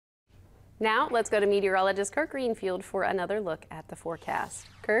Now let's go to meteorologist Kirk Greenfield for another look at the forecast.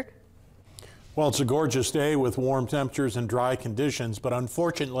 Kirk? Well, it's a gorgeous day with warm temperatures and dry conditions, but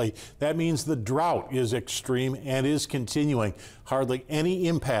unfortunately, that means the drought is extreme and is continuing. Hardly any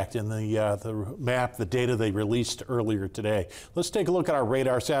impact in the map, the data they released earlier today. Let's take a look at our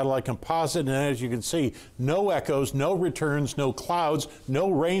radar satellite composite, and as you can see, no echoes, no returns, no clouds,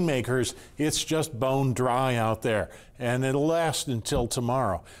 no rainmakers. It's just bone dry out there, and it'll last until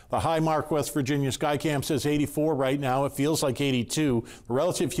tomorrow. The high mark West Virginia Skycam says 84 right now. It feels like 82. The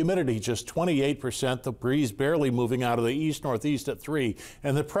relative humidity just 28%. The breeze barely moving out of the east-northeast at 3,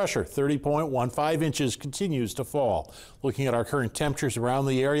 and the pressure 30.15 inches continues to fall. Looking at our current temperatures around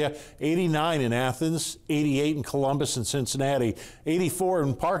the area, 89 in Athens, 88 in Columbus and Cincinnati, 84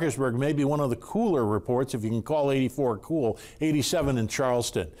 in Parkersburg, maybe one of the cooler reports, if you can call 84 cool, 87 in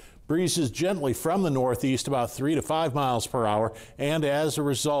Charleston. Breezes gently from the northeast, about 3 to 5 miles per hour, and as a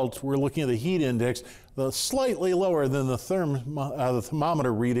result, we're looking at the heat index slightly lower than the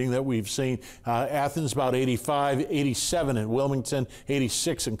thermometer reading that we've seen. Athens about 85, 87 in Wilmington,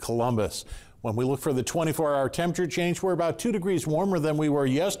 86 in Columbus. When we look for the 24-hour temperature change, we're about 2 degrees warmer than we were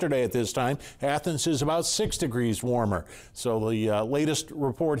yesterday at this time. Athens is about 6 degrees warmer. So the latest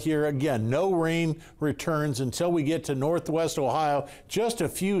report here, again, no rain returns until we get to northwest Ohio. Just a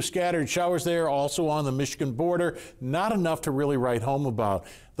few scattered showers there, also on the Michigan border. Not enough to really write home about.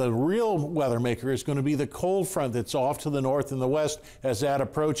 The real weather maker is going to be the cold front that's off to the north and the west as that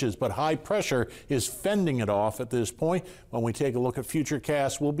approaches, but high pressure is fending it off at this point. When we take a look at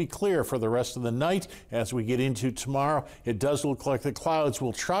futurecasts, we'll be clear for the rest of the night. As we get into tomorrow, it does look like the clouds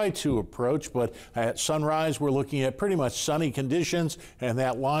will try to approach, but at sunrise, we're looking at pretty much sunny conditions, and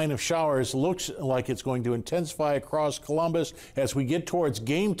that line of showers looks like it's going to intensify across Columbus. As we get towards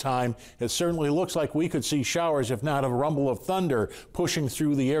game time, it certainly looks like we could see showers, if not a rumble of thunder, pushing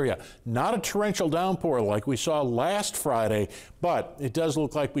through the area. Not a torrential downpour like we saw last Friday, but it does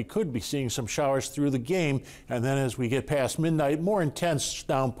look like we could be seeing some showers through the game, and then as we get past midnight, more intense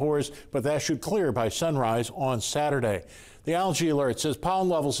downpours, but that should clear by sunrise on Saturday. The algae alert says pollen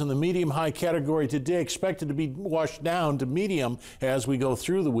levels in the medium-high category today expected to be washed down to medium as we go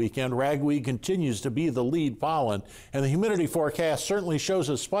through the weekend. Ragweed continues to be the lead pollen, and the humidity forecast certainly shows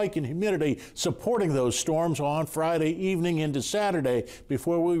a spike in humidity supporting those storms on Friday evening into Saturday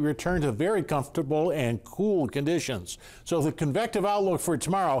before we return to very comfortable and cool conditions. So the convective outlook for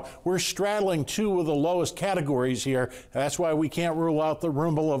tomorrow, we're straddling two of the lowest categories here. That's why we can't rule out the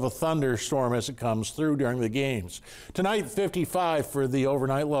rumble of a thunderstorm as it comes through during the games. Tonight, 55 for the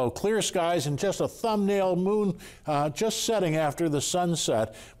overnight low. Clear skies and just a thumbnail moon just setting after the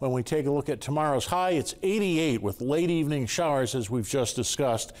sunset. When we take a look at tomorrow's high, it's 88 with late evening showers as we've just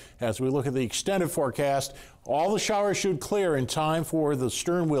discussed. As we look at the extended forecast, all the showers should clear in time for the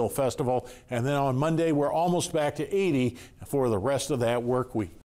Stern Wheel Festival, and then on Monday we're almost back to 80 for the rest of that work week.